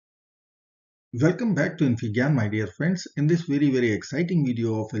Welcome back to Infigyan, my dear friends. In this very exciting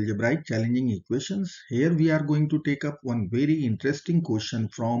video of algebraic challenging equations, here we are going to take up one very interesting question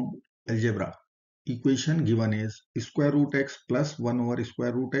from algebra. Equation given is square root x plus 1 over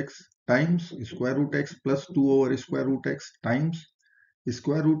square root x times square root x plus 2 over square root x times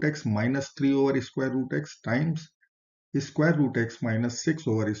square root x minus 3 over square root x times square root x minus 6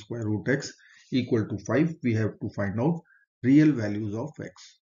 over square root x equal to 5. We have to find out real values of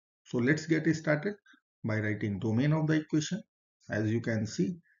x. So let's get started by writing domain of the equation. As you can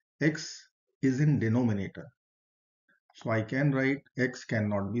see, x is in denominator. So I can write x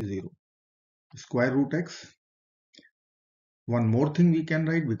cannot be 0. Square root x. One more thing we can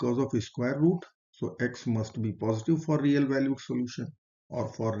write because of square root. So x must be positive for real valued solution, or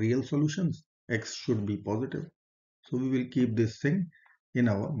for real solutions, x should be positive. So we will keep this thing in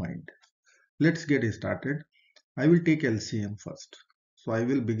our mind. Let's get started. I will take LCM first. So I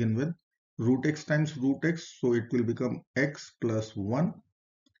will begin with root x times root x. So it will become x plus 1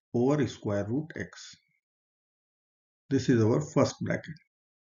 over square root x. This is our first bracket.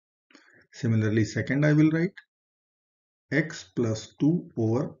 Similarly, second I will write x plus 2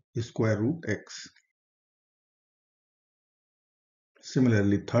 over square root x.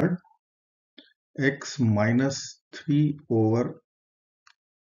 Similarly, third, x minus 3 over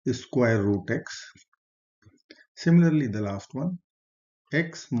square root x. Similarly, the last one,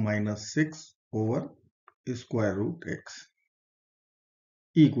 x minus 6 over square root x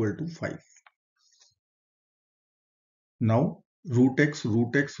equal to 5. Now root x,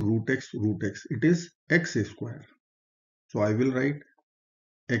 root x, root x, root x, it is x square. So I will write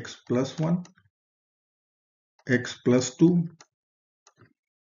x plus 1, x plus 2,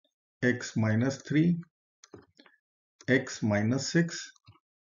 x minus 3, x minus 6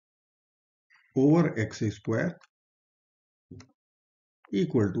 over x square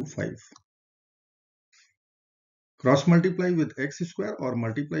equal to 5. Cross multiply with x square or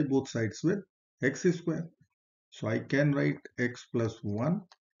multiply both sides with x square. So I can write x plus 1.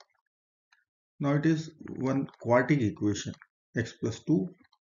 Now it is one quartic equation. X plus 2,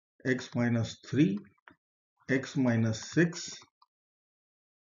 x minus 3, x minus 6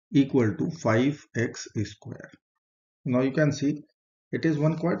 equal to 5x square. Now you can see it is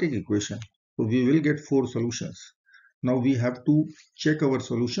one quartic equation. So we will get 4 solutions. Now we have to check our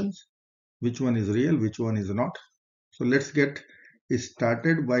solutions. Which one is real, which one is not. So let's get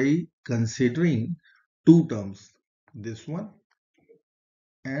started by considering two terms. This one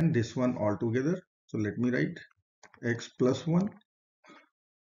and this one all together. So let me write x plus 1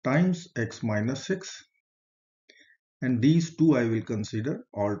 times x minus 6. And these two I will consider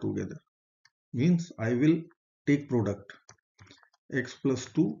all together. Means I will take product x plus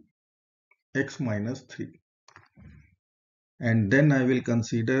 2, x minus 3. And then I will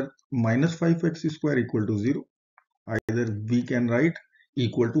consider minus 5x square equal to 0. Either we can write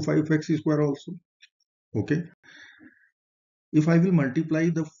equal to 5x square also. Okay. If I will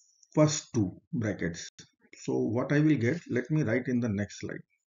multiply the first two brackets, so what I will get, let me write in the next slide.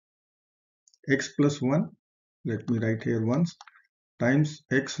 X plus 1, let me write here once, times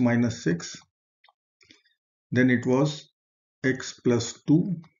x minus 6. Then it was x plus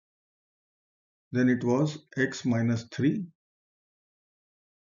 2. Then it was x minus 3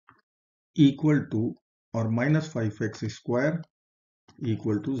 equal to or minus 5x square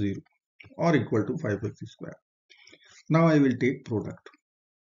equal to 0 or equal to 5x square. Now I will take product.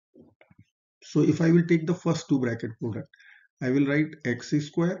 So if I will take the first two bracket product, I will write x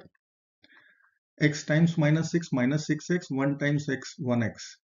square, x times minus 6, minus 6x, 1 times x, 1x,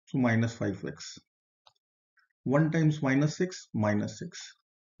 so minus 5x. 1 times minus 6, minus 6.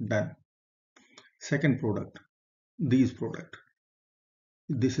 Done. Second product, these product.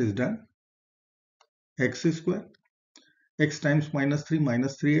 This is done. X square, x times minus 3,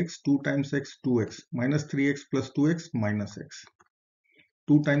 minus 3x, 2 times x, 2x, minus 3x plus 2x, minus x.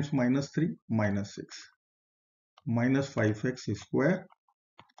 2 times minus 3, minus 6. Minus 5x square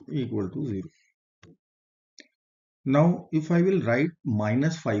equal to 0. Now if I will write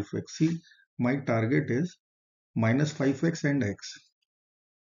minus 5x, see my target is minus 5x and x.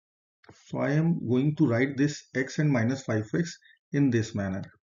 So I am going to write this x and minus 5x in this manner.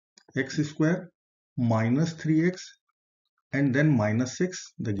 X square minus 3x and then minus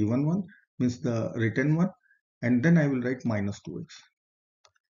 6, the given one, means the written one, and then I will write minus 2x.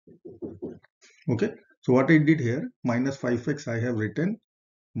 Okay, so what I did here, minus 5x I have written,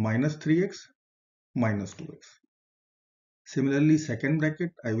 minus 3x, minus 2x. Similarly, second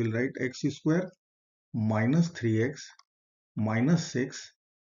bracket, I will write x square minus 3x minus 6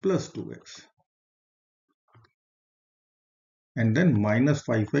 plus 2x. And then minus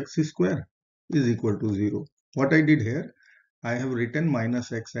 5x square is equal to 0. What I did here, I have written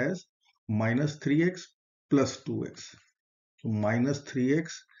minus x as minus 3x plus 2x. So minus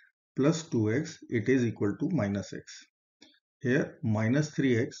 3x plus 2x, it is equal to minus x. Here minus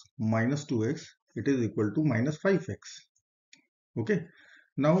 3x minus 2x, it is equal to minus 5x. Okay.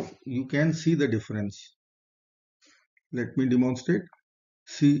 Now you can see the difference. Let me demonstrate.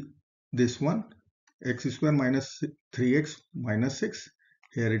 See this one, x square minus 3x minus 6.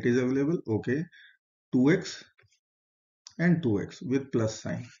 Here it is available. Okay. 2x and 2x with plus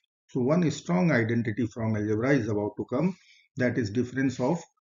sign. So one strong identity from algebra is about to come, that is difference of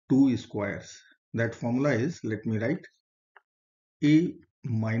two squares. That formula is, let me write, a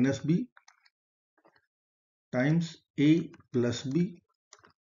minus b times a plus b,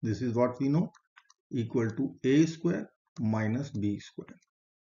 this is what we know, equal to a square minus b square.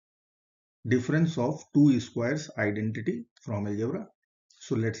 Difference of two squares identity from algebra.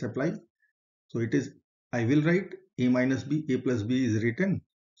 So let's apply. So it is, I will write a minus b, a plus b is written.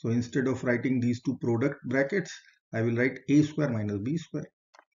 So instead of writing these two product brackets, I will write a square minus b square.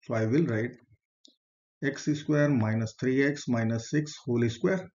 So I will write x square minus 3x minus 6 whole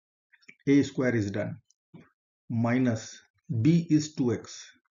square. A square is done. Minus b is 2x.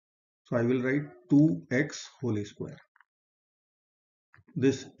 So I will write 2x whole square.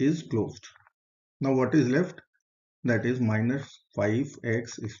 This is closed. Now what is left? That is minus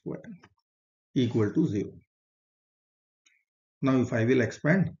 5x square equal to 0. Now if I will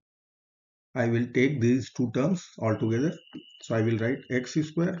expand, I will take these two terms altogether. So I will write x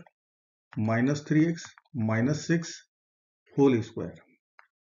square minus 3x minus 6 whole square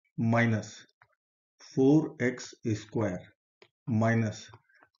minus 4x square minus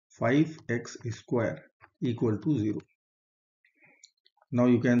 5x square equal to 0. Now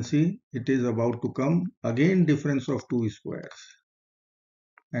you can see it is about to come again difference of two squares.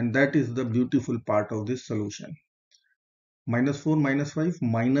 And that is the beautiful part of this solution. Minus 4 minus 5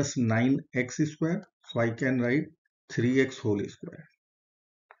 minus 9x square. So I can write 3x whole square.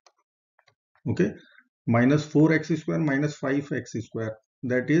 Okay. Minus 4x square minus 5x square.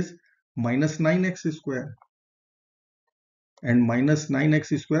 That is minus 9x square. And minus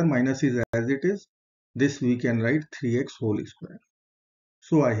 9x square minus is as it is. This we can write 3x whole square.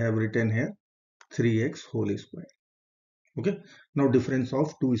 So I have written here 3x whole square. Okay. Now difference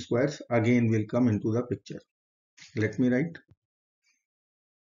of two squares again will come into the picture. Let me write.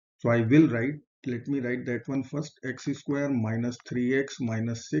 So I will write, let me write that one first, x square minus 3x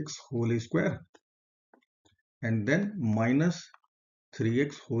minus 6 whole square, and then minus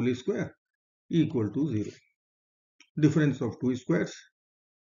 3x whole square equal to 0. Difference of two squares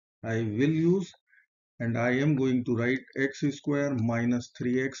I will use, and I am going to write x square minus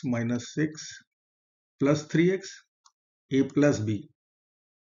 3x minus 6 plus 3x a plus b.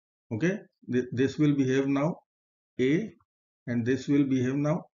 Okay, this will behave now a, and this will behave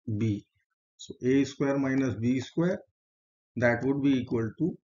now b. So a square minus b square, that would be equal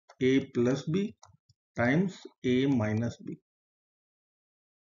to a plus b times a minus b.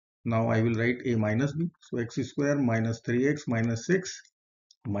 Now I will write a minus b. So x square minus 3x minus 6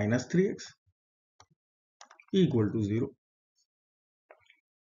 minus 3x equal to 0.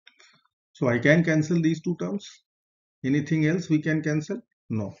 So I can cancel these two terms. Anything else we can cancel?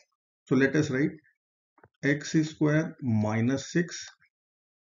 No. So let us write x square minus 6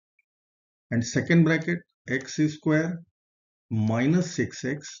 and second bracket x square minus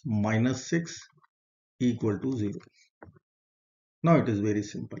 6x minus 6 equal to 0. Now it is very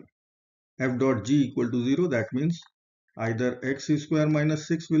simple. F dot g equal to 0, that means either x square minus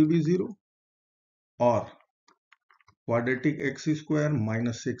 6 will be 0 or quadratic x square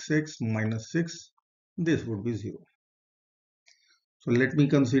minus 6x minus 6, this would be 0. So let me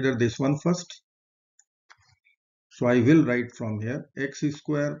consider this one first. So I will write from here x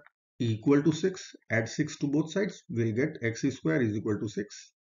square equal to 6, add 6 to both sides, we'll get x square is equal to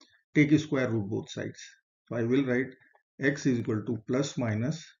 6. Take square root both sides. So I will write x is equal to plus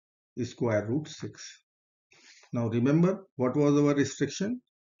minus square root 6. Now remember, what was our restriction?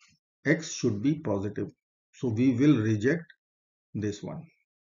 X should be positive. So we will reject this one.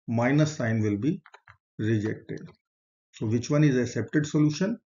 Minus sign will be rejected. So which one is accepted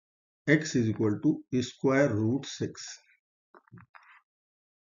solution? X is equal to square root 6.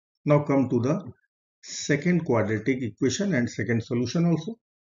 Now come to the second quadratic equation and second solution also.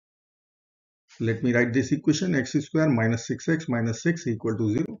 Let me write this equation, x square minus 6x minus 6 equal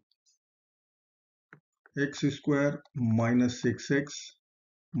to 0. X square minus 6x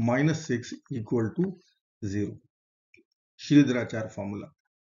minus 6 equal to 0. Shridharacharya formula.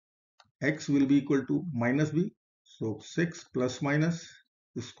 X will be equal to minus b. So 6 plus minus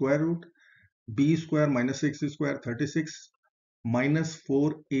square root b square minus x square 36 minus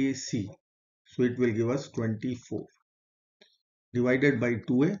 4ac. So it will give us 24 divided by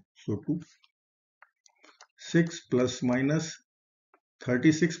 2a. So 2. 6 plus minus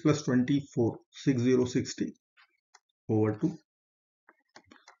 36 plus 24, 6060 over 2.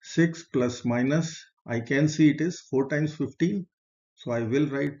 6 plus minus, I can see it is 4 times 15. So I will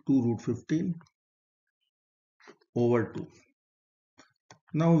write 2 root 15 over 2.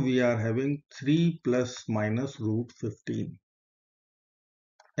 Now we are having 3 plus minus root 15.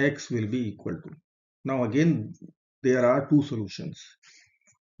 X will be equal to. Now again, there are two solutions.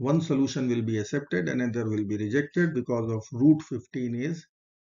 One solution will be accepted, another will be rejected because of root 15 is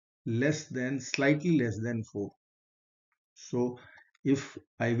slightly less than 4. So if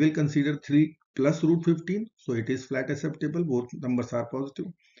I will consider 3 plus root 15, so it is flat acceptable, both numbers are positive.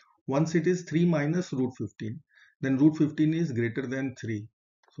 Once it is 3 minus root 15, then root 15 is greater than 3.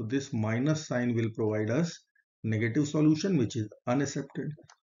 So this minus sign will provide us negative solution, which is unaccepted.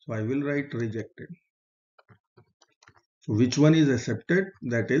 So I will write rejected. So which one is accepted?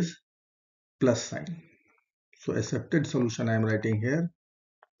 That is plus sign. So accepted solution I am writing here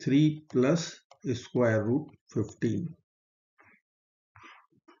 3 plus square root 15.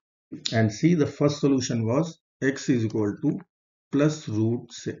 And see, the first solution was x is equal to plus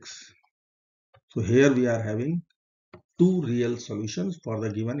root 6. So here we are having two real solutions for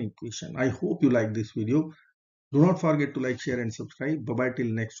the given equation. I hope you like this video. Do not forget to like, share and subscribe. Bye bye till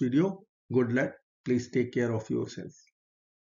next video. Good luck. Please take care of yourself.